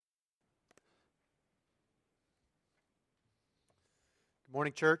Good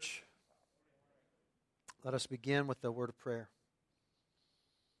morning, church. Let us begin with the word of prayer.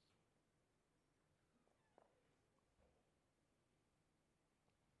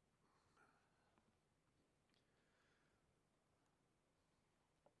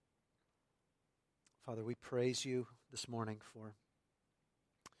 Father, we praise you this morning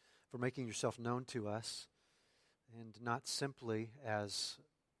for making yourself known to us, and not simply as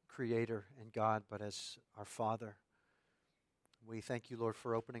Creator and God, but as our Father. We thank you, Lord,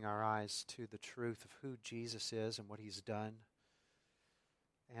 for opening our eyes to the truth of who Jesus is and what He's done.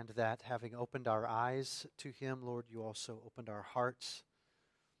 And that having opened our eyes to Him, Lord, you also opened our hearts,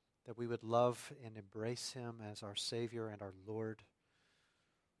 that we would love and embrace Him as our Savior and our Lord,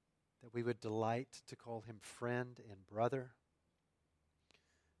 that we would delight to call Him friend and brother.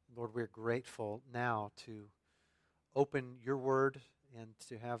 Lord, we're grateful now to open your word and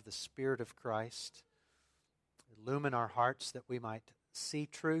to have the Spirit of Christ illumine our hearts, that we might see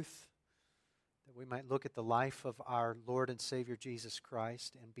truth, that we might look at the life of our Lord and Savior Jesus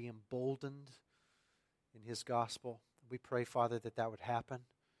Christ and be emboldened in His gospel. We pray, Father, that that would happen,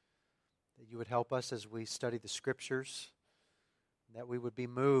 that you would help us as we study the Scriptures, that we would be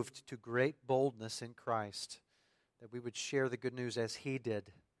moved to great boldness in Christ, that we would share the good news as He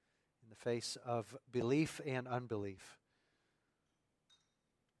did in the face of belief and unbelief.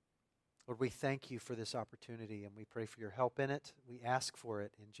 Lord, we thank you for this opportunity, and we pray for your help in it. We ask for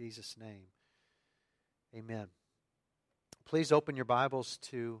it in Jesus' name. Amen. Please open your Bibles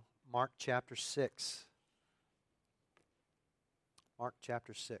to Mark chapter 6. Mark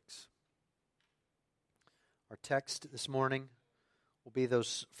chapter 6. Our text this morning will be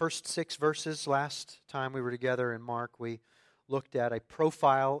those first 6 verses. Last time we were together in Mark, we looked at a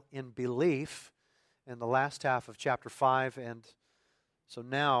profile in belief in the last half of chapter 5. And so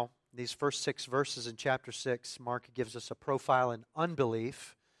now, these first 6 verses in chapter 6, Mark gives us a profile in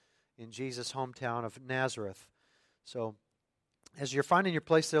unbelief in Jesus' hometown of Nazareth. So, as you're finding your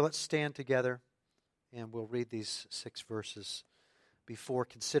place there, let's stand together and we'll read these 6 verses before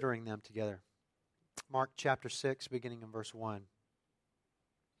considering them together. Mark chapter 6, beginning in verse 1.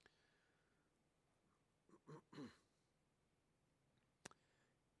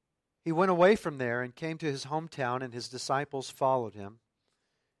 He went away from there and came to his hometown, and his disciples followed him.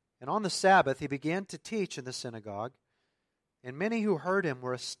 And on the Sabbath he began to teach in the synagogue, and many who heard him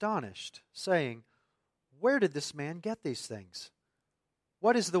were astonished, saying, "Where did this man get these things?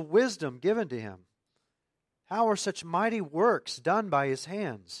 What is the wisdom given to him? How are such mighty works done by his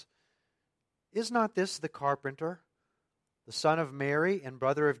hands? Is not this the carpenter, the son of Mary, and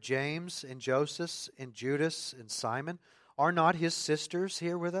brother of James, and Joseph, and Judas, and Simon? Are not his sisters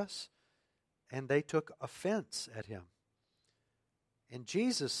here with us?" And they took offense at him. And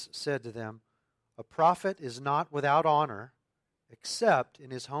Jesus said to them, "A prophet is not without honor, except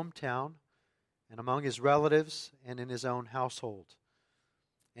in his hometown, and among his relatives, and in his own household."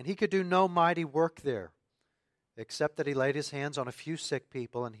 And he could do no mighty work there, except that he laid his hands on a few sick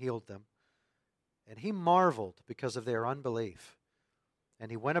people and healed them. And he marveled because of their unbelief.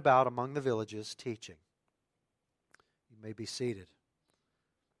 And he went about among the villages teaching. You may be seated.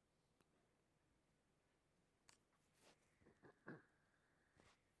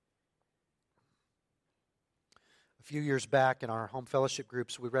 A few years back in our home fellowship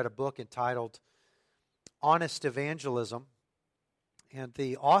groups, we read a book entitled Honest Evangelism. And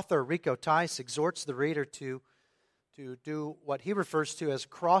the author, Rico Tice, exhorts the reader to do what he refers to as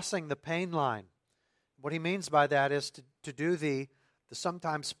crossing the pain line. What he means by that is to do the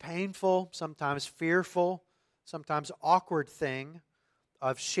sometimes painful, sometimes fearful, sometimes awkward thing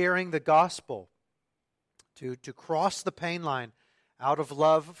of sharing the gospel, to cross the pain line out of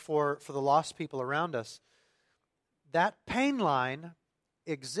love for the lost people around us. That pain line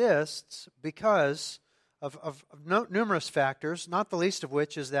exists because of numerous factors, not the least of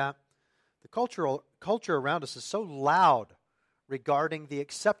which is that the culture around us is so loud regarding the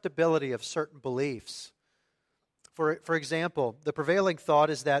acceptability of certain beliefs. For example, the prevailing thought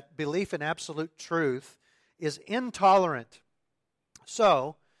is that belief in absolute truth is intolerant.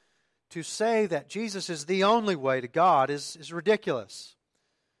 So, to say that Jesus is the only way to God is ridiculous.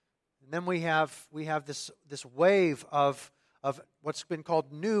 And then we have this wave of what's been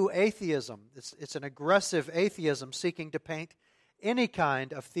called new atheism. It's an aggressive atheism seeking to paint any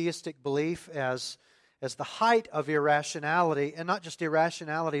kind of theistic belief as the height of irrationality, and not just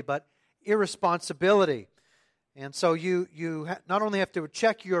irrationality, but irresponsibility. And so you not only have to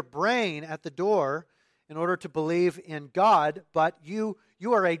check your brain at the door in order to believe in God, but you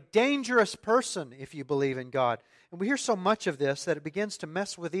are a dangerous person if you believe in God. And we hear so much of this that it begins to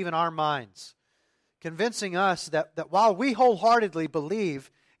mess with even our minds. convincing us that while we wholeheartedly believe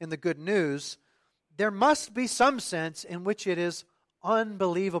in the good news, there must be some sense in which it is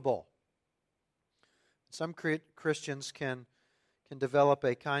unbelievable. Some Christians can develop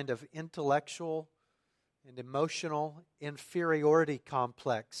a kind of intellectual and emotional inferiority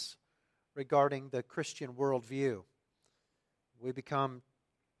complex regarding the Christian worldview. We become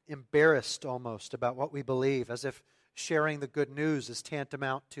embarrassed almost about what we believe, as if sharing the good news is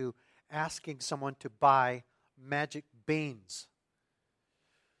tantamount to asking someone to buy magic beans.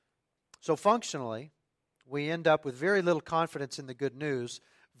 So functionally, we end up with very little confidence in the good news,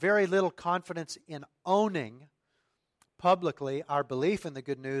 very little confidence in owning publicly our belief in the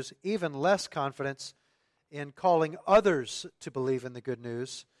good news, even less confidence in calling others to believe in the good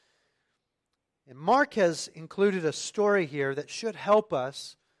news. And Mark has included a story here that should help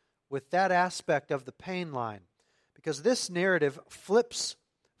us with that aspect of the pain line, because this narrative flips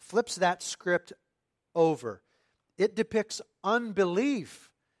that script over. It depicts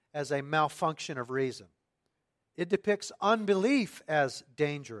unbelief as a malfunction of reason. It depicts unbelief as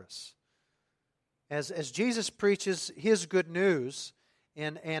dangerous. As Jesus preaches His good news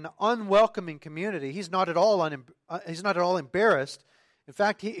in an unwelcoming community, He's not at all embarrassed. In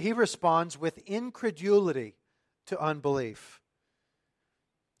fact, he responds with incredulity to unbelief.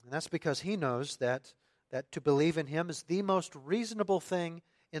 And that's because He knows that to believe in Him is the most reasonable thing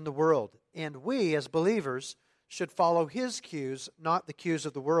in the world. And we, as believers, should follow His cues, not the cues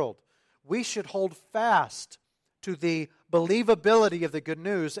of the world. We should hold fast to the believability of the good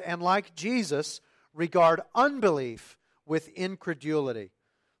news, and like Jesus, regard unbelief with incredulity.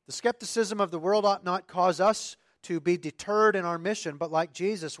 The skepticism of the world ought not cause us to be deterred in our mission, but like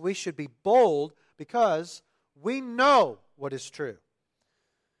Jesus, we should be bold because we know what is true.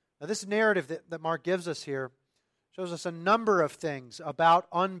 Now, this narrative that Mark gives us here shows us a number of things about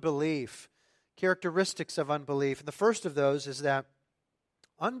unbelief, characteristics of unbelief. And the first of those is that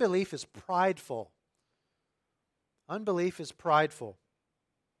unbelief is prideful. Unbelief is prideful.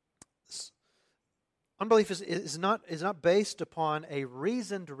 Unbelief is not based upon a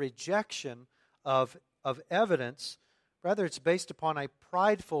reasoned rejection of evidence. Rather, it's based upon a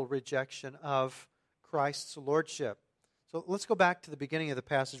prideful rejection of Christ's lordship. So let's go back to the beginning of the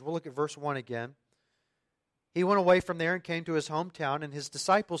passage. We'll look at verse 1 again. He went away from there and came to his hometown, and his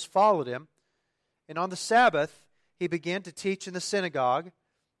disciples followed him. And on the Sabbath, he began to teach in the synagogue,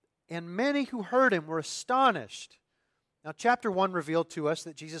 and many who heard him were astonished. Now, chapter 1 revealed to us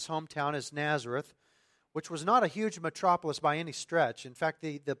that Jesus' hometown is Nazareth, which was not a huge metropolis by any stretch. In fact,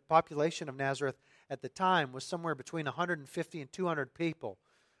 the population of Nazareth at the time was somewhere between 150 and 200 people,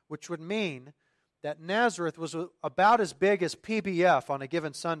 which would mean that Nazareth was about as big as PBF on a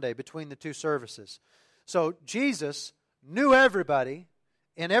given Sunday between the two services. So Jesus knew everybody,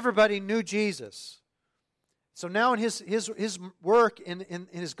 and everybody knew Jesus. So now in his work, in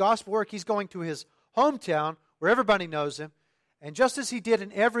his gospel work, he's going to his hometown where everybody knows him. And just as he did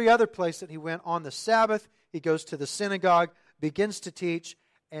in every other place that he went on the Sabbath, he goes to the synagogue, begins to teach,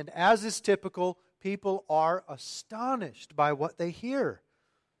 and as is typical, people are astonished by what they hear.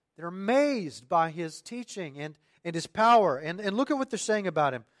 They're amazed by his teaching and his power. And look at what they're saying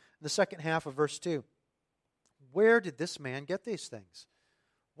about him in the second half of verse 2. Where did this man get these things?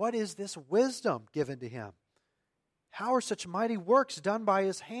 What is this wisdom given to him? How are such mighty works done by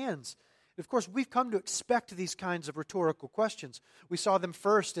his hands? Of course, we've come to expect these kinds of rhetorical questions. We saw them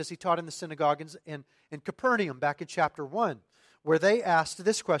first as he taught in the synagogue in Capernaum back in chapter 1, where they asked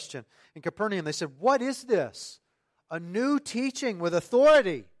this question. In Capernaum, they said, "What is this? A new teaching with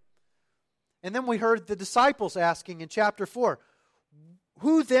authority." And then we heard the disciples asking in chapter 4,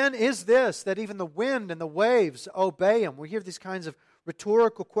 "Who then is this that even the wind and the waves obey him?" We hear these kinds of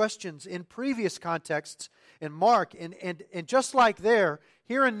rhetorical questions in previous contexts in Mark. And just like there,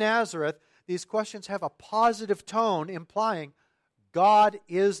 here in Nazareth, these questions have a positive tone implying God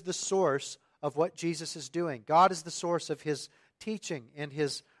is the source of what Jesus is doing. God is the source of his teaching and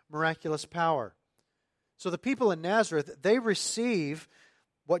his miraculous power. So the people in Nazareth, they receive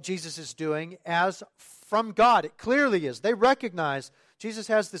what Jesus is doing as from God. It clearly is. They recognize Jesus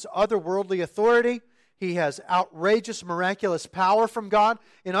has this otherworldly authority. He has outrageous, miraculous power from God.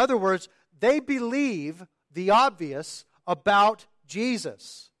 In other words, they believe the obvious about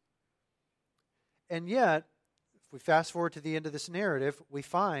Jesus. And yet, if we fast forward to the end of this narrative, we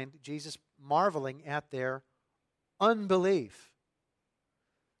find Jesus marveling at their unbelief.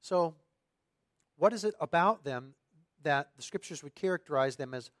 So, what is it about them that the Scriptures would characterize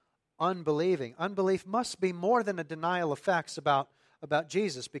them as unbelieving? Unbelief must be more than a denial of facts about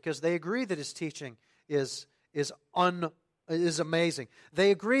Jesus, because they agree that his teaching is is amazing.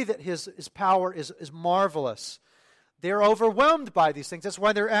 They agree that his power is marvelous. They're overwhelmed by these things. That's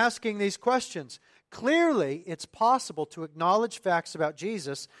why they're asking these questions. Clearly, it's possible to acknowledge facts about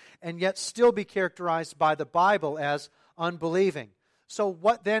Jesus and yet still be characterized by the Bible as unbelieving. So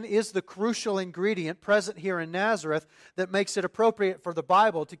what then is the crucial ingredient present here in Nazareth that makes it appropriate for the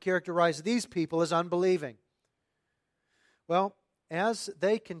Bible to characterize these people as unbelieving? Well, as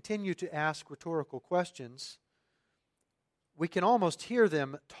they continue to ask rhetorical questions, we can almost hear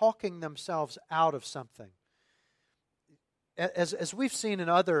them talking themselves out of something. As we've seen in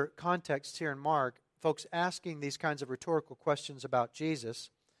other contexts here in Mark, folks asking these kinds of rhetorical questions about Jesus,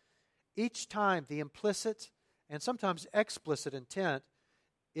 each time the implicit and sometimes explicit intent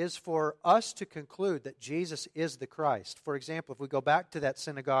is for us to conclude that Jesus is the Christ. For example, if we go back to that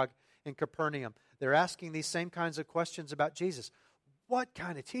synagogue in Capernaum, they're asking these same kinds of questions about Jesus. What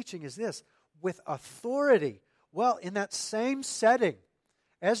kind of teaching is this? With authority. Well, in that same setting,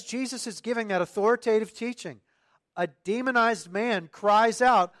 as Jesus is giving that authoritative teaching, a demonized man cries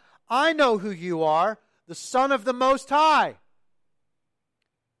out, "I know who you are, the Son of the Most High."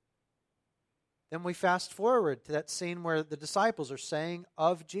 Then we fast forward to that scene where the disciples are saying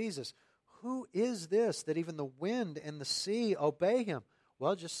of Jesus, "Who is this that even the wind and the sea obey him?"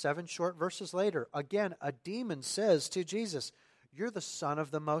 Well, just 7 short verses later, again, a demon says to Jesus, "You're the Son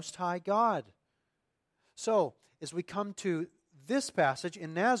of the Most High God." So, as we come to this passage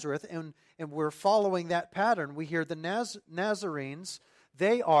in Nazareth, and we're following that pattern, we hear the Nazarenes,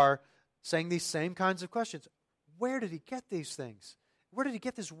 they are saying these same kinds of questions. Where did he get these things? Where did he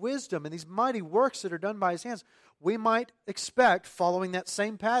get this wisdom and these mighty works that are done by his hands? We might expect, following that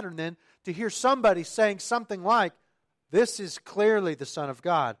same pattern then, to hear somebody saying something like, "This is clearly the Son of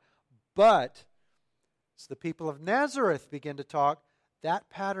God." But as the people of Nazareth begin to talk, that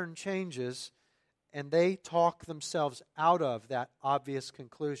pattern changes and they talk themselves out of that obvious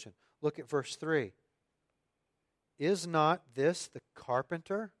conclusion. Look at verse 3. "Is not this the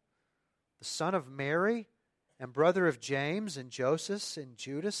carpenter, the son of Mary, and brother of James and Joseph and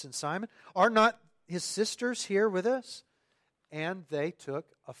Judas and Simon? Are not his sisters here with us?" And they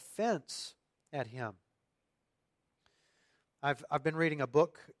took offense at him. I've been reading a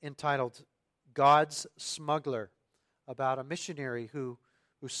book entitled God's Smuggler, about a missionary who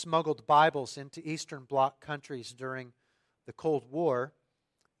smuggled Bibles into Eastern Bloc countries during the Cold War.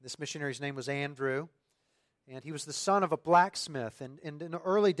 This missionary's name was Andrew, and he was the son of a blacksmith. And in the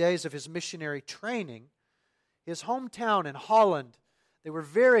early days of his missionary training, his hometown in Holland, they were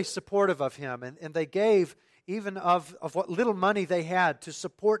very supportive of him, and they gave even of what little money they had to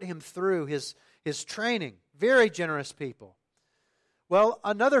support him through his training. Very generous people. Well,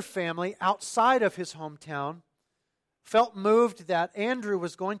 another family outside of his hometown felt moved that Andrew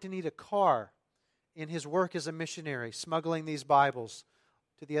was going to need a car in his work as a missionary, smuggling these Bibles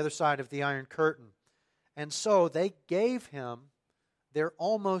to the other side of the Iron Curtain. And so they gave him their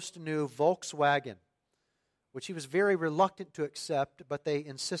almost new Volkswagen, which he was very reluctant to accept, but they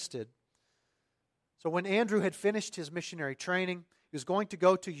insisted. So when Andrew had finished his missionary training, he was going to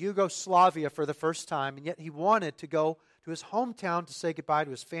go to Yugoslavia for the first time, and yet he wanted to go to his hometown to say goodbye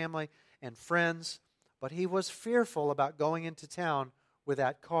to his family and friends, but he was fearful about going into town with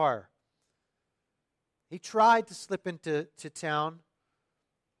that car. He tried to slip into town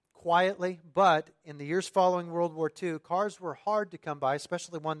quietly, but in the years following World War II, cars were hard to come by,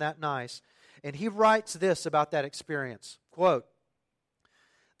 especially one that nice. And he writes this about that experience, quote,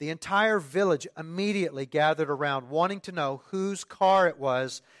 "The entire village immediately gathered around, wanting to know whose car it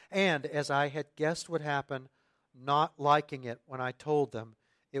was, and, as I had guessed would happen, not liking it when I told them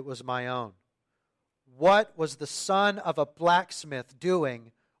it was my own. What was the son of a blacksmith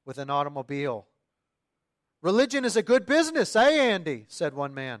doing with an automobile?" "Religion is a good business, eh, Andy?" said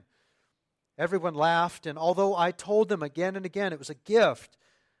one man. Everyone laughed, and although I told them again and again it was a gift,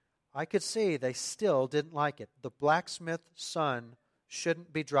 I could see they still didn't like it. The blacksmith's son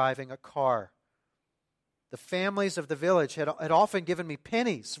shouldn't be driving a car. The families of the village had often given me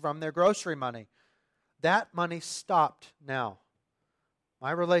pennies from their grocery money. That money stopped now.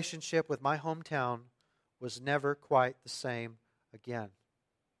 My relationship with my hometown was never quite the same again.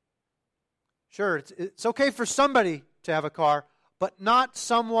 Sure, it's okay for somebody to have a car, but not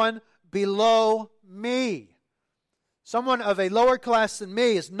someone below me. Someone of a lower class than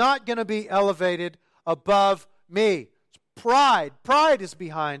me is not going to be elevated above me. It's pride. Pride is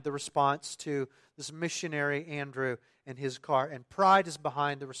behind the response to this missionary Andrew and his car. And pride is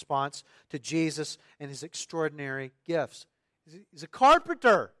behind the response to Jesus and his extraordinary gifts. He's a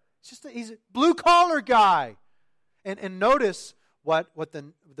carpenter. He's a blue-collar guy. And notice what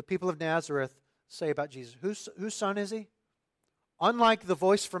the people of Nazareth say about Jesus. Whose son is he? unlike the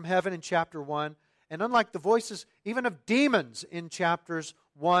voice from heaven in chapter 1, and unlike the voices even of demons in chapters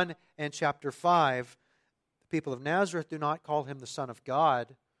 1 and chapter 5, the people of Nazareth do not call him the Son of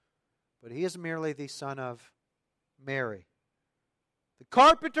God, but he is merely the son of Mary. The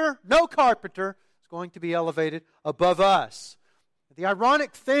carpenter, no carpenter, is going to be elevated above us. The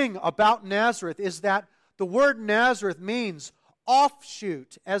ironic thing about Nazareth is that the word Nazareth means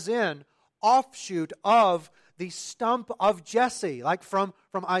offshoot, as in offshoot of the stump of Jesse, like from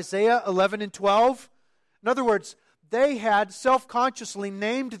Isaiah 11 and 12. In other words, they had self-consciously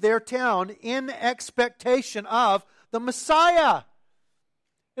named their town in expectation of the Messiah.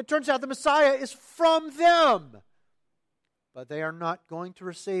 It turns out the Messiah is from them, but they are not going to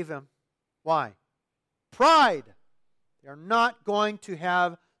receive him. Why? Pride. They are not going to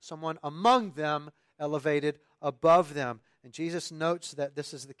have someone among them elevated above them. And Jesus notes that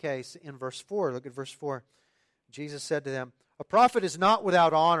this is the case in verse 4. Look at verse 4. Jesus said to them, "A prophet is not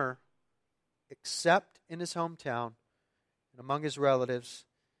without honor except in his hometown and among his relatives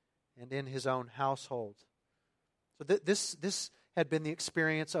and in his own household." So this had been the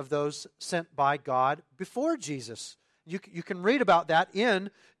experience of those sent by God before Jesus. You can read about that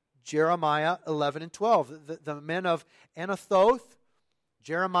in Jeremiah 11 and 12. The men of Anathoth,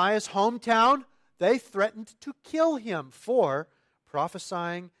 Jeremiah's hometown, they threatened to kill him for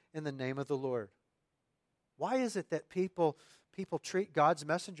prophesying in the name of the Lord. Why is it that people treat God's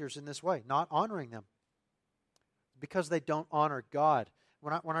messengers in this way, not honoring them? Because they don't honor God.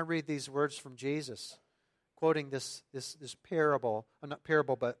 When I read these words from Jesus, quoting this parable, not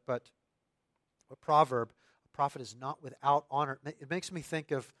parable, but a proverb, a prophet is not without honor. It makes me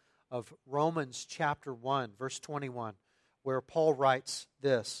think of Romans chapter 1, verse 21, where Paul writes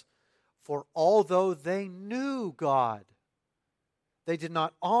this, "For although they knew God, they did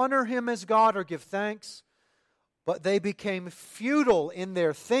not honor him as God or give thanks, but they became futile in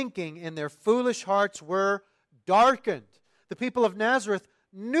their thinking, and their foolish hearts were darkened." The people of Nazareth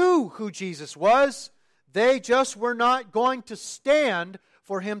knew who Jesus was. They just were not going to stand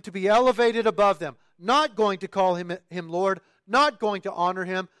for him to be elevated above them, not going to call him Lord, not going to honor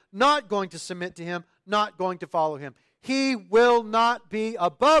him, not going to submit to him, not going to follow him. He will not be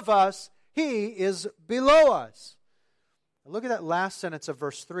above us. He is below us. Now look at that last sentence of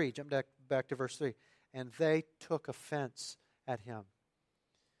verse 3. Jump back to verse 3. "And they took offense at him."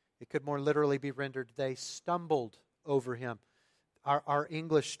 It could more literally be rendered, they stumbled over him. Our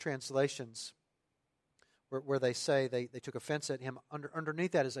English translations, where they say they took offense at him,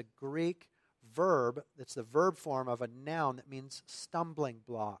 underneath that is a Greek verb that's the verb form of a noun that means stumbling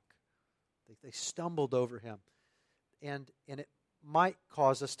block. They stumbled over him. And it might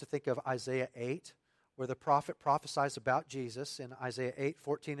cause us to think of Isaiah 8, where the prophet prophesies about Jesus in Isaiah 8,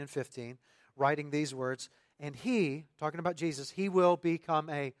 14 and 15, writing these words, "And he," talking about Jesus, "he will become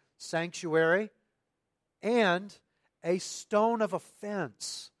a sanctuary and a stone of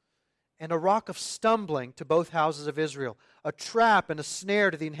offense and a rock of stumbling to both houses of Israel, a trap and a snare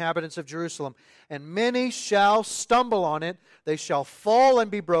to the inhabitants of Jerusalem. And many shall stumble on it. They shall fall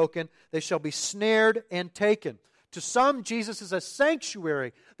and be broken. They shall be snared and taken." To some, Jesus is a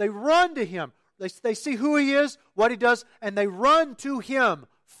sanctuary. They run to him. They see who he is, what he does, and they run to him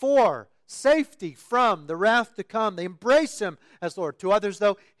for safety from the wrath to come. They embrace him as Lord. To others,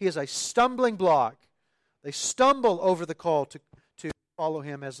 though, he is a stumbling block. They stumble over the call to follow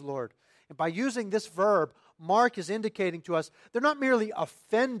him as Lord. And by using this verb, Mark is indicating to us they're not merely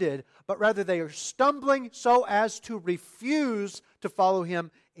offended, but rather they are stumbling so as to refuse to follow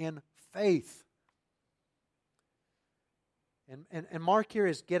him in faith. And Mark here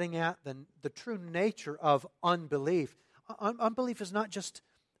is getting at the true nature of unbelief. Unbelief is not just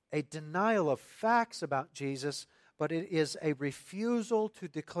a denial of facts about Jesus, but it is a refusal to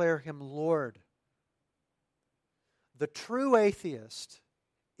declare him Lord. The true atheist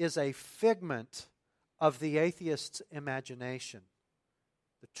is a figment of the atheist's imagination.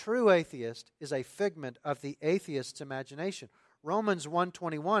 The true atheist is a figment of the atheist's imagination. Romans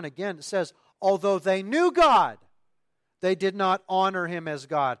 1:21 again says, "Although they knew God, they did not honor him as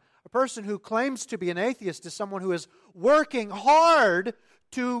God." A person who claims to be an atheist is someone who is working hard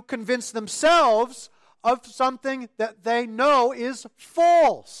to convince themselves of something that they know is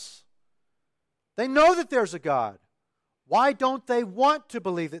false. They know that there's a God. Why don't they want to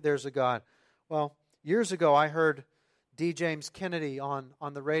believe that there's a God? Well, years ago I heard D. James Kennedy on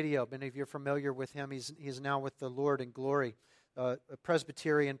the radio. Many of you are familiar with him. He's now with the Lord in glory. A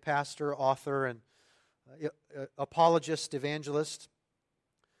Presbyterian pastor, author, and apologist, evangelist.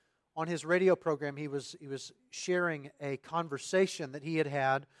 On his radio program, he was sharing a conversation that he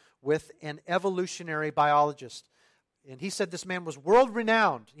had with an evolutionary biologist. And he said this man was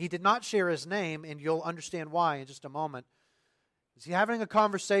world-renowned. He did not share his name, and you'll understand why in just a moment. Is he having a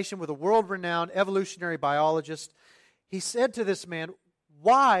conversation with a world-renowned evolutionary biologist? He said to this man,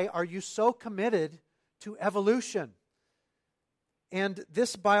 "Why are you so committed to evolution?" And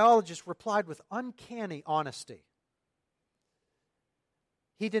this biologist replied with uncanny honesty.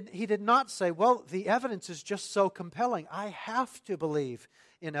 He did not say, "Well, the evidence is just so compelling. I have to believe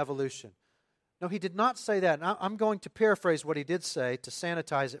in evolution." No, he did not say that. And I'm going to paraphrase what he did say to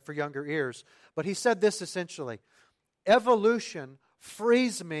sanitize it for younger ears. But he said this essentially: evolution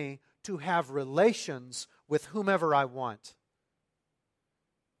frees me to have relations with whomever I want.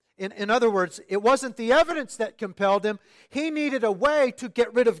 In other words, it wasn't the evidence that compelled him. He needed a way to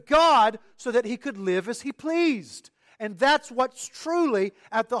get rid of God so that he could live as he pleased. And that's what's truly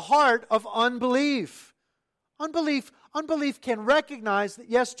at the heart of unbelief. Unbelief can recognize that,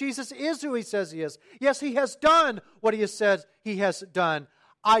 yes, Jesus is who he says he is. Yes, he has done what he has said he has done.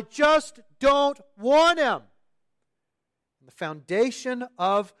 I just don't want him. And the foundation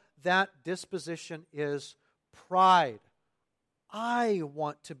of that disposition is pride. I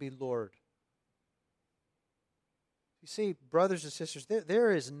want to be Lord. You see, brothers and sisters,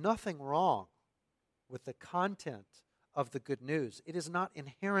 there is nothing wrong with the content of the good news. It is not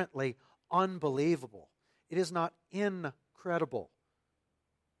inherently unbelievable. It is not incredible.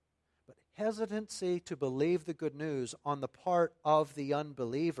 But hesitancy to believe the good news on the part of the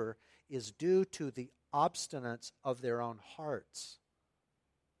unbeliever is due to the obstinance of their own hearts.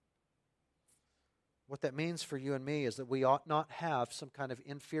 What that means for you and me is that we ought not have some kind of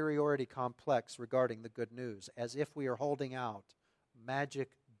inferiority complex regarding the good news, as if we are holding out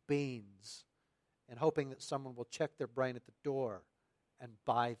magic beans and hoping that someone will check their brain at the door and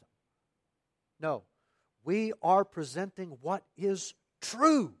buy them. No, we are presenting what is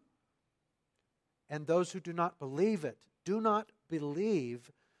true. And those who do not believe it do not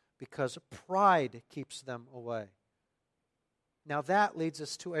believe because pride keeps them away. Now that leads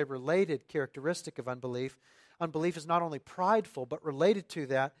us to a related characteristic of unbelief. Unbelief is not only prideful, but related to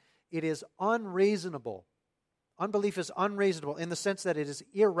that, it is unreasonable. Unbelief is unreasonable in the sense that it is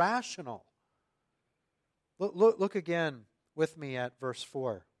irrational. Look again with me at verse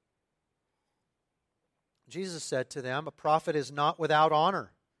 4. Jesus said to them, "A prophet is not without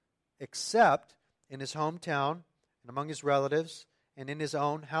honor, except in his hometown and among his relatives and in his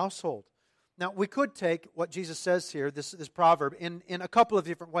own household." Now, we could take what Jesus says here, this proverb, in a couple of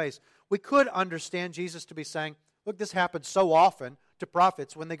different ways. We could understand Jesus to be saying, look, this happens so often to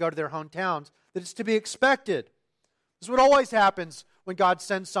prophets when they go to their hometowns that it's to be expected. This is what always happens when God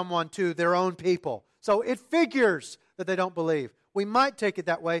sends someone to their own people. So it figures that they don't believe. We might take it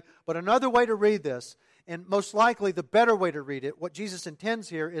that way, but another way to read this, and most likely the better way to read it, what Jesus intends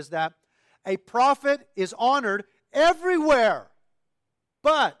here is that a prophet is honored everywhere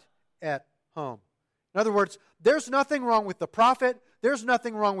but at home. In other words, there's nothing wrong with the prophet. There's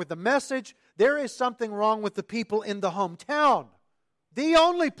nothing wrong with the message. There is something wrong with the people in the hometown. The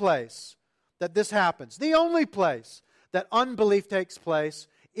only place that this happens, the only place that unbelief takes place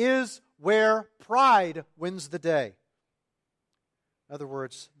is where pride wins the day. In other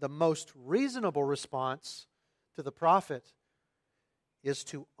words, the most reasonable response to the prophet is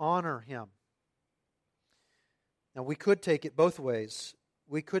to honor him. Now, we could take it both ways.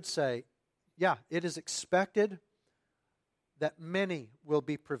 We could say, yeah, it is expected that many will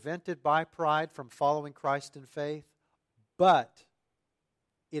be prevented by pride from following Christ in faith, but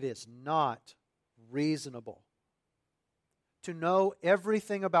it is not reasonable to know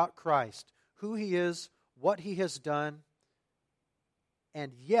everything about Christ, who he is, what he has done,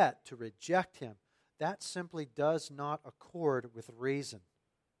 and yet to reject him. That simply does not accord with reason.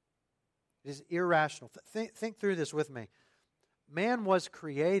 It is irrational. Think through this with me. Man was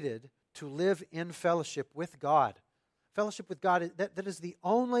created to live in fellowship with God. Fellowship with God, that is the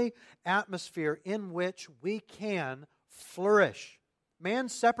only atmosphere in which we can flourish. Man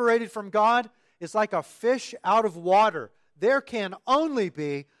separated from God is like a fish out of water. There can only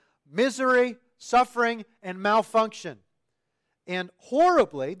be misery, suffering, and malfunction. And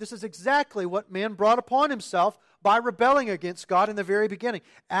horribly, this is exactly what man brought upon himself by rebelling against God in the very beginning.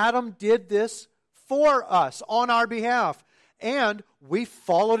 Adam did this for us, on our behalf. And we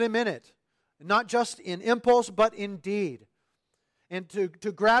followed him in it. Not just in impulse, but in deed. And to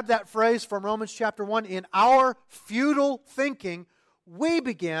grab that phrase from Romans chapter 1, in our futile thinking, we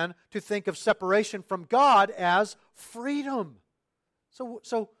began to think of separation from God as freedom.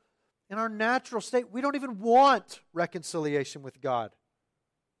 So in our natural state, we don't even want reconciliation with God.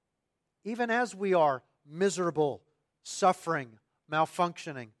 Even as we are miserable, suffering,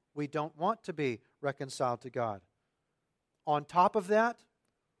 malfunctioning, we don't want to be reconciled to God. on top of that,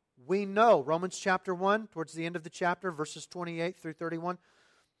 we know, Romans chapter 1, towards the end of the chapter, verses 28 through 31,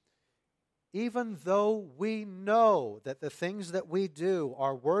 even though we know that the things that we do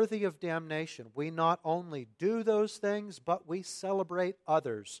are worthy of damnation, we not only do those things, but we celebrate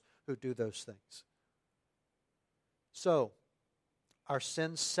others who do those things. So, our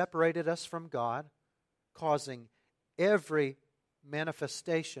sins separated us from God, causing every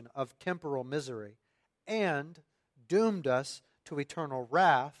manifestation of temporal misery, and doomed us to eternal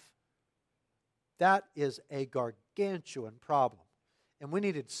wrath. That is a gargantuan problem. And we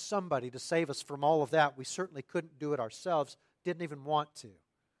needed somebody to save us from all of that. We certainly couldn't do it ourselves, didn't even want to.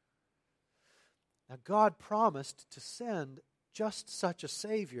 Now, God promised to send just such a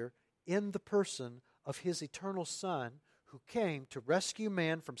Savior in the person of His eternal Son, who came to rescue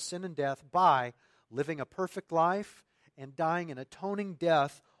man from sin and death by living a perfect life and dying an atoning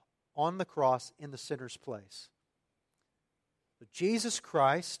death on the cross in the sinner's place. But Jesus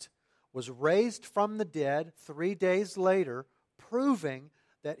Christ was raised from the dead 3 days later, proving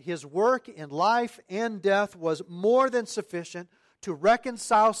that His work in life and death was more than sufficient to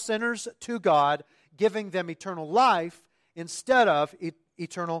reconcile sinners to God, giving them eternal life instead of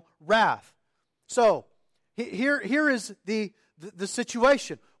eternal wrath. So, here is the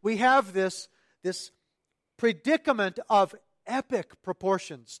situation. We have this predicament of epic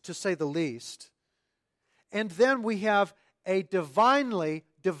proportions, to say the least. And then we have a divinely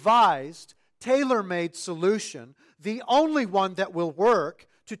devised, tailor-made solution, the only one that will work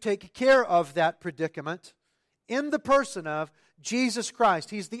to take care of that predicament, in the person of Jesus Christ.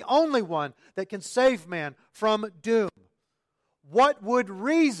 He's the only one that can save man from doom. What would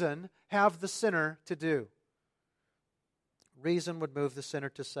reason have the sinner to do? Reason would move the sinner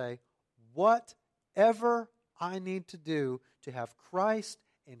to say, whatever I need to do to have Christ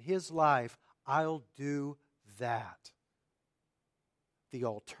in His life, I'll do that. The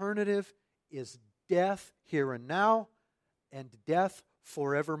alternative is death here and now, and death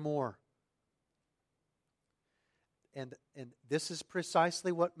forevermore. And this is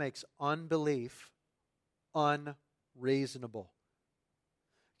precisely what makes unbelief unreasonable.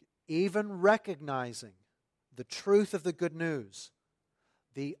 Even recognizing the truth of the good news,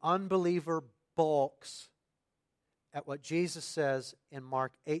 the unbeliever balks at what Jesus says in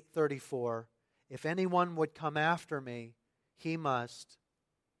Mark 8:34, if anyone would come after me, he must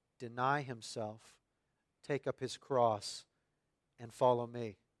deny himself, take up his cross, and follow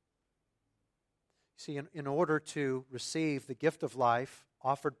me. See, in order to receive the gift of life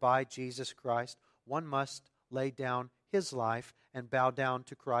offered by Jesus Christ, one must lay down his life and bow down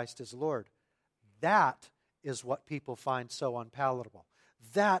to Christ as Lord. That is what people find so unpalatable.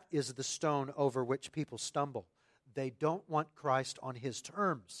 That is the stone over which people stumble. They don't want Christ on His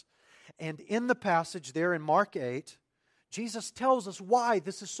terms. And in the passage there in Mark 8, Jesus tells us why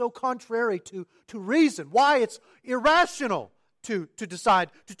this is so contrary to reason, why it's irrational to decide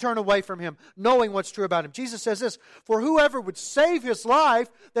to turn away from Him, knowing what's true about Him. Jesus says this, for whoever would save his life,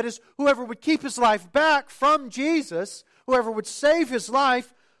 that is, whoever would keep his life back from Jesus, whoever would save his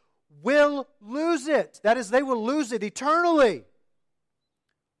life, will lose it. That is, they will lose it eternally.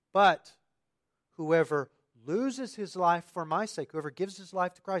 But whoever loses his life for my sake, whoever gives his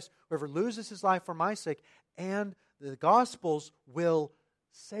life to Christ, whoever loses his life for my sake, and the Gospels will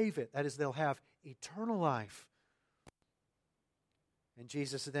save it. That is, they'll have eternal life. And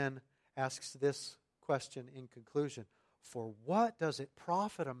Jesus then asks this question in conclusion, for what does it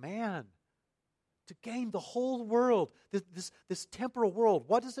profit a man to gain the whole world, this temporal world?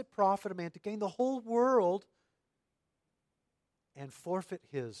 What does it profit a man to gain the whole world and forfeit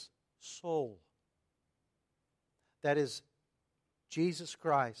his soul? That is Jesus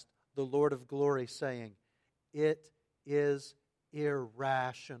Christ, the Lord of glory, saying, it is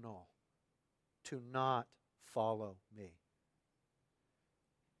irrational to not follow me.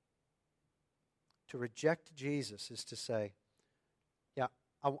 To reject Jesus is to say, yeah,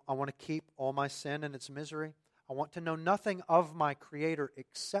 I want to keep all my sin and its misery. I want to know nothing of my Creator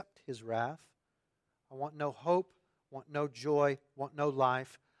except His wrath. I want no hope, want no joy, want no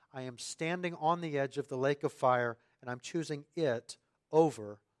life. I am standing on the edge of the lake of fire, and I'm choosing it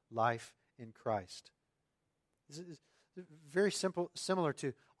over life in Christ. This is very simple, similar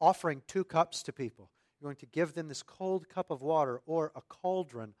to offering 2 cups to people. You're going to give them this cold cup of water or a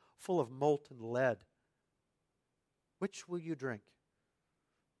cauldron full of molten lead. Which will you drink?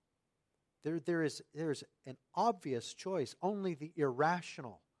 There is an obvious choice. Only the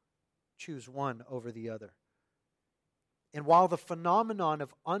irrational choose one over the other. And while the phenomenon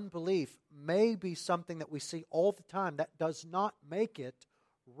of unbelief may be something that we see all the time, that does not make it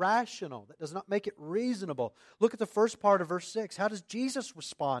rational. That does not make it reasonable. Look at the first part of verse 6. How does Jesus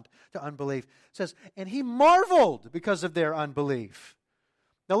respond to unbelief? It says, and he marveled because of their unbelief.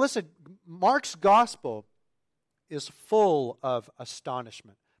 Now listen, Mark's gospel is full of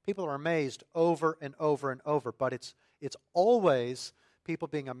astonishment. People are amazed over and over and over, but it's always people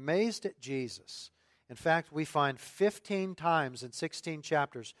being amazed at Jesus. In fact, we find 15 times in 16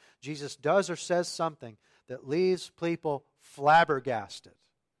 chapters, Jesus does or says something that leaves people flabbergasted.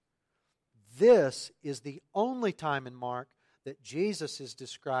 This is the only time in Mark that Jesus is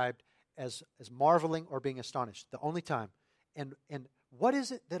described as marveling or being astonished. The only time. And what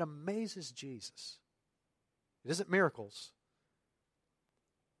is it that amazes Jesus? It isn't miracles.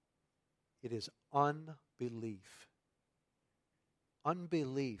 It is unbelief.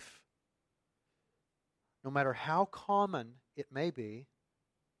 Unbelief. No matter how common it may be,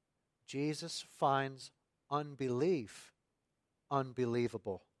 Jesus finds unbelief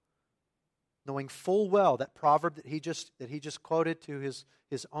unbelievable. Knowing full well that proverb that he just quoted to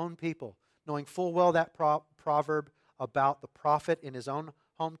his own people, knowing full well that proverb about the prophet in his own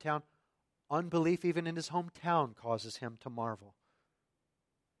hometown, unbelief even in his hometown causes him to marvel.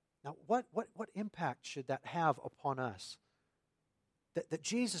 Now, what impact should that have upon us? That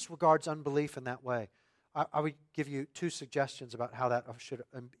Jesus regards unbelief in that way. I would give you two suggestions about how that should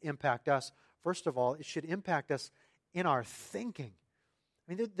impact us. First of all, it should impact us in our thinking.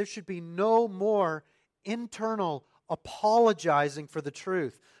 I mean, there should be no more internal apologizing for the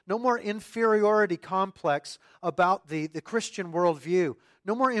truth. No more inferiority complex about the Christian worldview.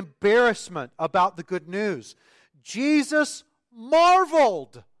 No more embarrassment about the good news. Jesus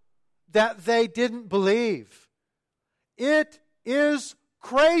marveled that they didn't believe. It is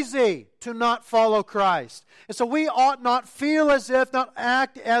crazy to not follow Christ. And so we ought not feel as if, not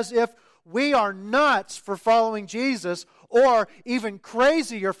act as if we are nuts for following Jesus, or even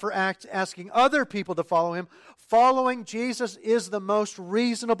crazier for asking other people to follow Him. Following Jesus is the most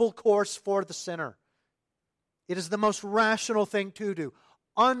reasonable course for the sinner. It is the most rational thing to do.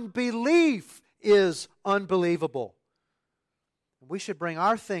 Unbelief is unbelievable. We should bring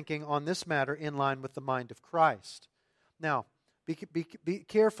our thinking on this matter in line with the mind of Christ. Now, be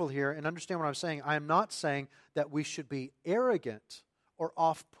careful here and understand what I'm saying. I am not saying that we should be arrogant or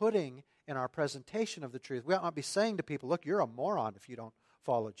off-putting in our presentation of the truth. We ought not be saying to people, look, you're a moron if you don't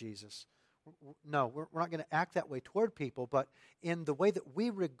follow Jesus. No, we're not going to act that way toward people, but in the way that we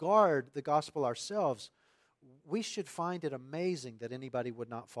regard the gospel ourselves, we should find it amazing that anybody would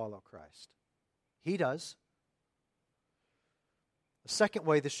not follow Christ. He does. The second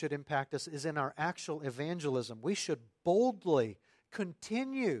way this should impact us is in our actual evangelism. We should boldly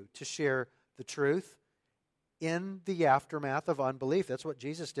continue to share the truth in the aftermath of unbelief. That's what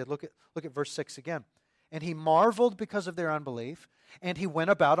Jesus did. Look at verse 6 again. And he marveled because of their unbelief, and he went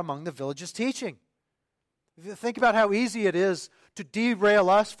about among the villages teaching. Think about how easy it is to derail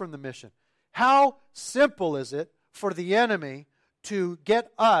us from the mission. How simple is it for the enemy to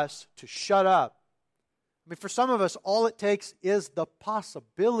get us to shut up? I mean, for some of us, all it takes is the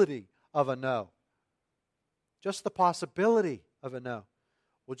possibility of a no. Just the possibility of a no.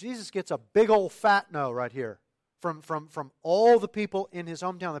 Well, Jesus gets a big old fat no right here from all the people in his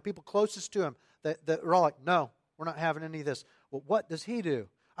hometown, the people closest to him, that are all like, no, we're not having any of this. Well, what does he do?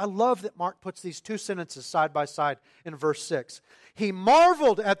 I love that Mark puts these two sentences side by side in verse 6. He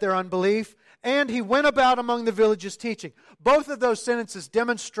marveled at their unbelief, and he went about among the villages teaching. Both of those sentences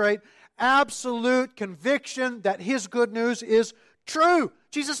demonstrate absolute conviction that his good news is true.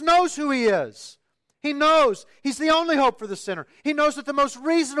 Jesus knows who he is. He knows he's the only hope for the sinner. He knows that the most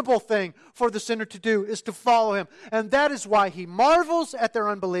reasonable thing for the sinner to do is to follow him. And that is why he marvels at their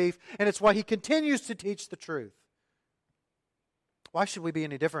unbelief, and it's why he continues to teach the truth. Why should we be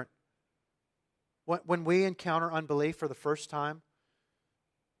any different? When we encounter unbelief for the first time,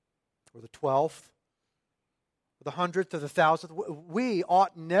 or the 12th, or the 100th, or the 1000th, we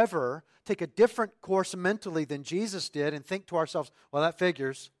ought never take a different course mentally than Jesus did and think to ourselves, well, that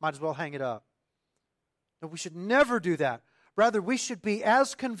figures, might as well hang it up. No, we should never do that. Rather, we should be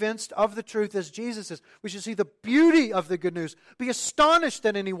as convinced of the truth as Jesus is. We should see the beauty of the good news, be astonished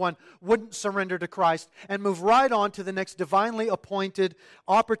that anyone wouldn't surrender to Christ, and move right on to the next divinely appointed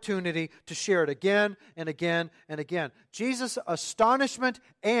opportunity to share it again and again and again. Jesus' astonishment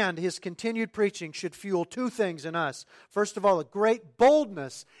and his continued preaching should fuel two things in us. First of all, a great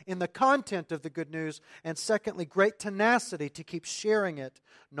boldness in the content of the good news, and secondly, great tenacity to keep sharing it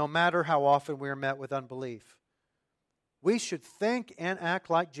no matter how often we are met with unbelief. We should think and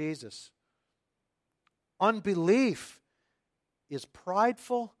act like Jesus. Unbelief is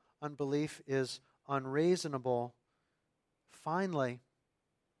prideful. Unbelief is unreasonable. Finally,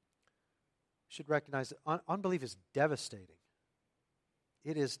 should recognize that unbelief is devastating.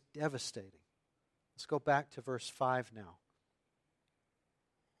 It is devastating. Let's go back to verse 5 now.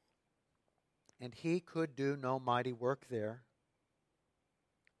 And he could do no mighty work there,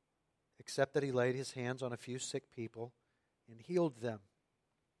 except that he laid his hands on a few sick people and healed them.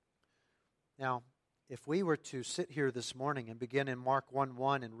 Now, if we were to sit here this morning and begin in Mark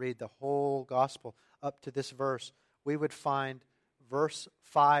 1:1 and read the whole gospel up to this verse, we would find verse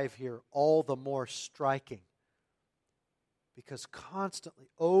 5 here all the more striking. Because constantly,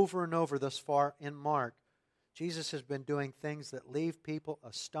 over and over thus far in Mark, Jesus has been doing things that leave people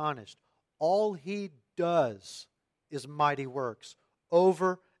astonished. All he does is mighty works,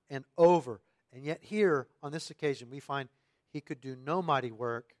 over and over. And yet here, on this occasion, we find he could do no mighty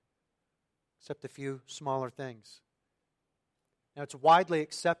work except a few smaller things. Now, it's widely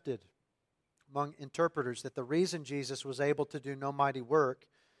accepted among interpreters that the reason Jesus was able to do no mighty work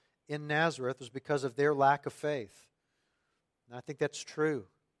in Nazareth was because of their lack of faith. And I think that's true.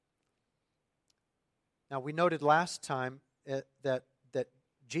 Now, we noted last time that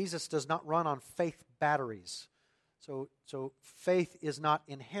Jesus does not run on faith batteries. So faith is not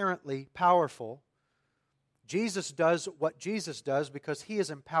inherently powerful. Jesus does what Jesus does because he is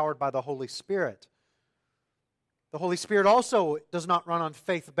empowered by the Holy Spirit. The Holy Spirit also does not run on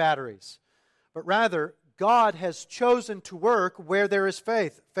faith batteries, but rather God has chosen to work where there is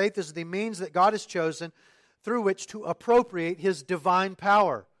faith. Faith is the means that God has chosen through which to appropriate his divine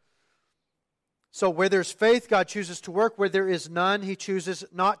power. So where there's faith, God chooses to work. Where there is none, he chooses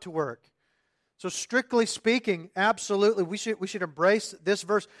not to work. So strictly speaking, absolutely, we should embrace this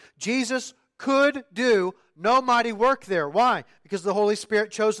verse. Jesus could do no mighty work there. Why? Because the Holy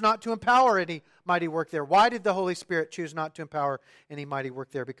Spirit chose not to empower any mighty work there. Why did the Holy Spirit choose not to empower any mighty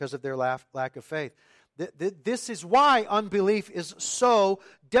work there? Because of their lack of faith. This is why unbelief is so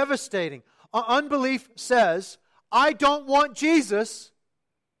devastating. Unbelief says, I don't want Jesus.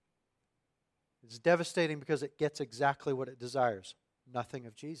 It's devastating because it gets exactly what it desires. Nothing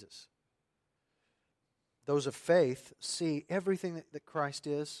of Jesus. Those of faith see everything that Christ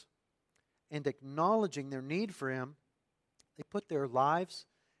is, and acknowledging their need for him, they put their lives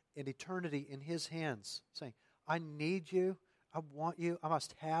and eternity in his hands, saying, I need you, I want you, I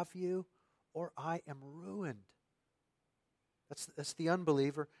must have you, or I am ruined. That's the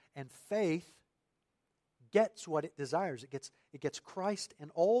unbeliever. And faith gets what it desires. It gets Christ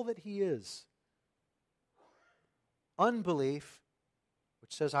and all that he is. Unbelief,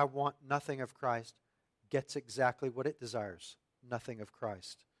 which says, I want nothing of Christ, gets exactly what it desires, nothing of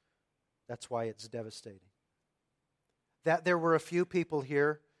Christ. That's why it's devastating. That there were a few people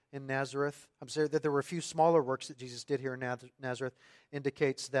here in Nazareth, I'm sorry, that there were a few smaller works that Jesus did here in Nazareth,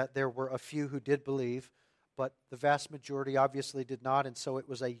 indicates that there were a few who did believe, but the vast majority obviously did not, and so it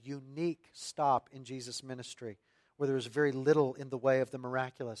was a unique stop in Jesus' ministry, where there was very little in the way of the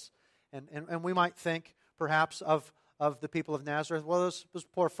miraculous. And we might think, perhaps, of the people of Nazareth, well, those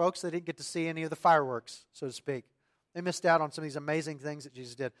poor folks, they didn't get to see any of the fireworks, so to speak. They missed out on some of these amazing things that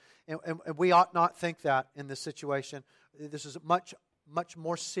Jesus did. And we ought not think that in this situation. This is much, much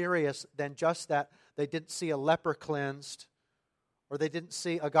more serious than just that they didn't see a leper cleansed, or they didn't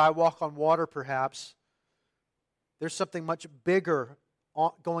see a guy walk on water, perhaps. There's something much bigger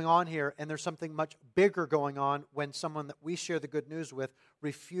going on here, and there's something much bigger going on when someone that we share the good news with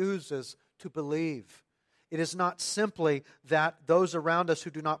refuses to believe. It is not simply that those around us who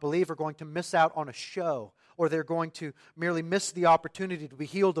do not believe are going to miss out on a show, or they're going to merely miss the opportunity to be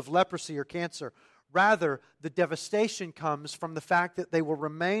healed of leprosy or cancer. Rather, the devastation comes from the fact that they will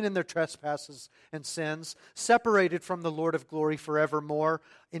remain in their trespasses and sins, separated from the Lord of glory forevermore,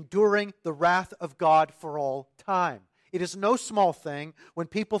 enduring the wrath of God for all time. It is no small thing when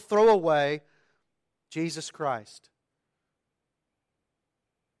people throw away Jesus Christ.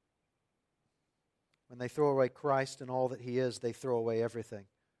 When they throw away Christ and all that he is, they throw away everything.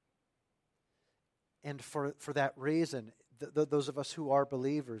 And for that reason, those of us who are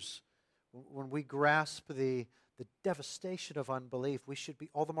believers, when we grasp the devastation of unbelief, we should be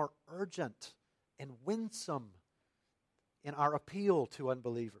all the more urgent and winsome in our appeal to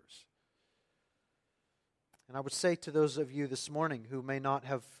unbelievers. And I would say to those of you this morning who may not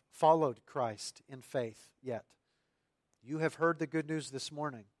have followed Christ in faith yet, you have heard the good news this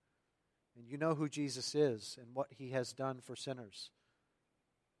morning. And you know who Jesus is and what he has done for sinners.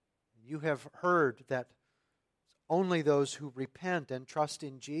 You have heard that only those who repent and trust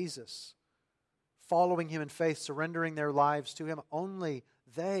in Jesus, following him in faith, surrendering their lives to him, only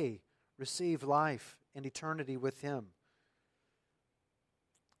they receive life and eternity with him.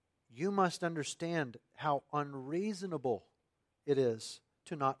 You must understand how unreasonable it is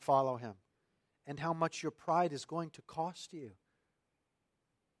to not follow him. and how much your pride is going to cost you.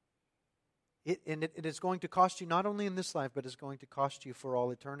 It is going to cost you not only in this life, but it's going to cost you for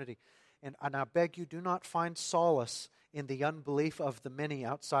all eternity. And I beg you, do not find solace in the unbelief of the many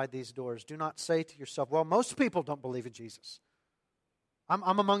outside these doors. Do not say to yourself, well, most people don't believe in Jesus.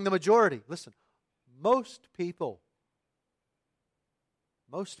 I'm among the majority. Listen, most people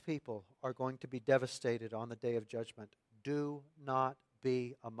are going to be devastated on the day of judgment. Do not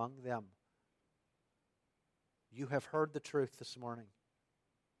be among them. You have heard the truth this morning.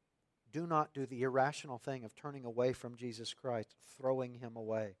 Do not do the irrational thing of turning away from Jesus Christ, throwing Him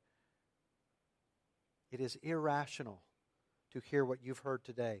away. It is irrational to hear what you've heard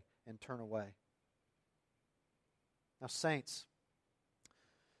today and turn away. Now, saints,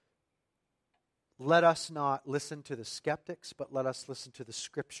 let us not listen to the skeptics, but let us listen to the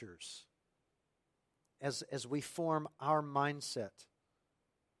Scriptures as we form our mindset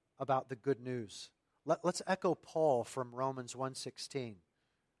about the good news. Let's echo Paul from Romans 1:16.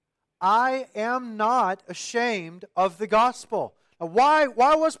 I am not ashamed of the gospel. Now,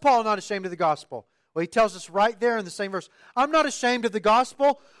 why was Paul not ashamed of the gospel? Well, he tells us right there in the same verse, I'm not ashamed of the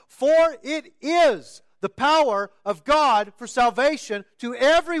gospel, for it is the power of God for salvation to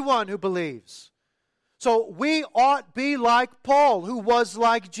everyone who believes. So we ought be like Paul, who was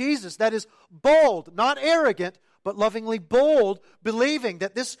like Jesus. That is, bold, not arrogant, but lovingly bold, believing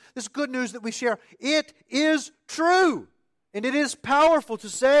that this good news that we share, it is true. And it is powerful to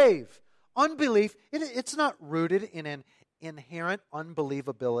save. Unbelief, it's not rooted in an inherent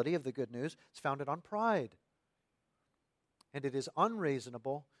unbelievability of the good news. It's founded on pride. And it is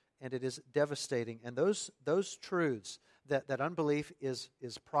unreasonable, and it is devastating. And those truths, that unbelief is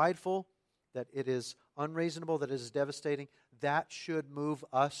prideful, that it is unreasonable, that it is devastating, that should move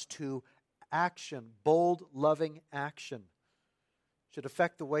us to action, bold, loving action. Should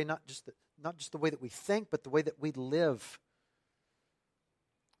affect the way, not just the way that we think, but the way that we live.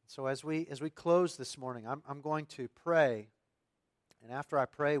 So as we close this morning, I'm going to pray, and after I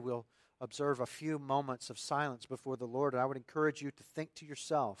pray, we'll observe a few moments of silence before the Lord. And I would encourage you to think to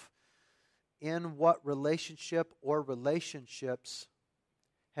yourself, in what relationship or relationships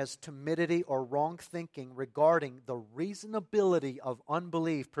has timidity or wrong thinking regarding the reasonability of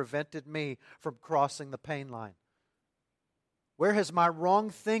unbelief prevented me from crossing the pain line? Where has my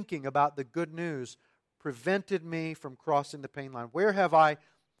wrong thinking about the good news prevented me from crossing the pain line? Where have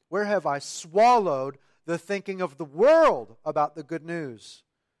I swallowed the thinking of the world about the good news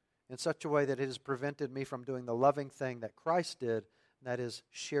in such a way that it has prevented me from doing the loving thing that Christ did, and that is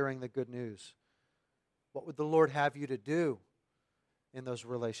sharing the good news? What would the Lord have you to do in those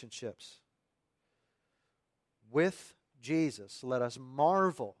relationships? With Jesus, let us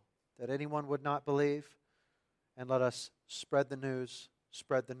marvel that anyone would not believe, and let us spread the news,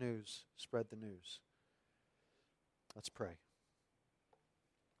 spread the news, spread the news. Let's pray.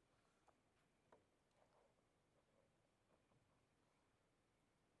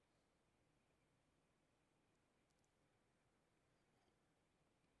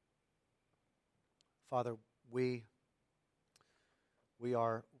 Father, we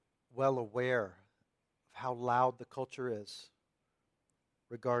are well aware of how loud the culture is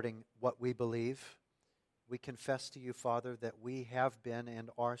regarding what we believe. We confess to you, Father, that we have been and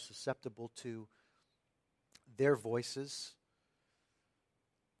are susceptible to their voices.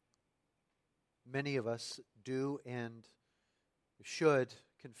 Many of us do and should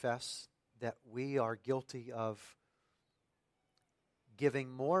confess that we are guilty of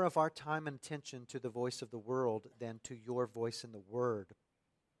giving more of our time and attention to the voice of the world than to your voice in the Word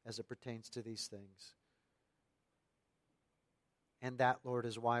as it pertains to these things. And that, Lord,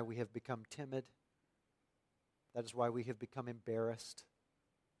 is why we have become timid. That is why we have become embarrassed.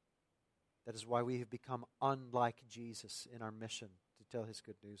 That is why we have become unlike Jesus in our mission to tell His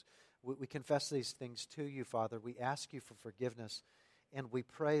good news. We confess these things to you, Father. We ask you for forgiveness. And we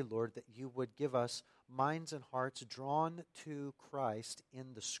pray, Lord, that you would give us minds and hearts drawn to Christ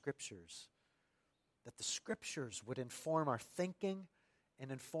in the Scriptures. That the Scriptures would inform our thinking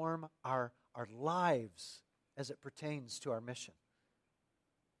and inform our lives as it pertains to our mission.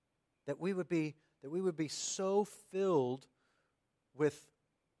 That we would be so filled with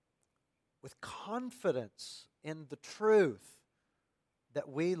confidence in the truth that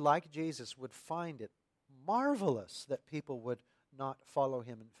we, like Jesus, would find it marvelous that people would not follow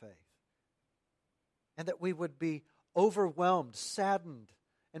Him in faith. And that we would be overwhelmed, saddened,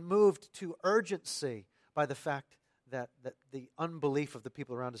 and moved to urgency by the fact that the unbelief of the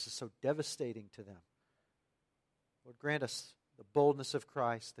people around us is so devastating to them. Lord, grant us the boldness of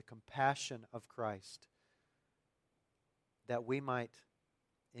Christ, the compassion of Christ, that we might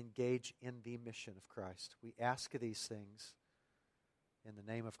engage in the mission of Christ. We ask these things in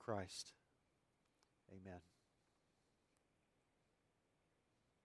the name of Christ. Amen.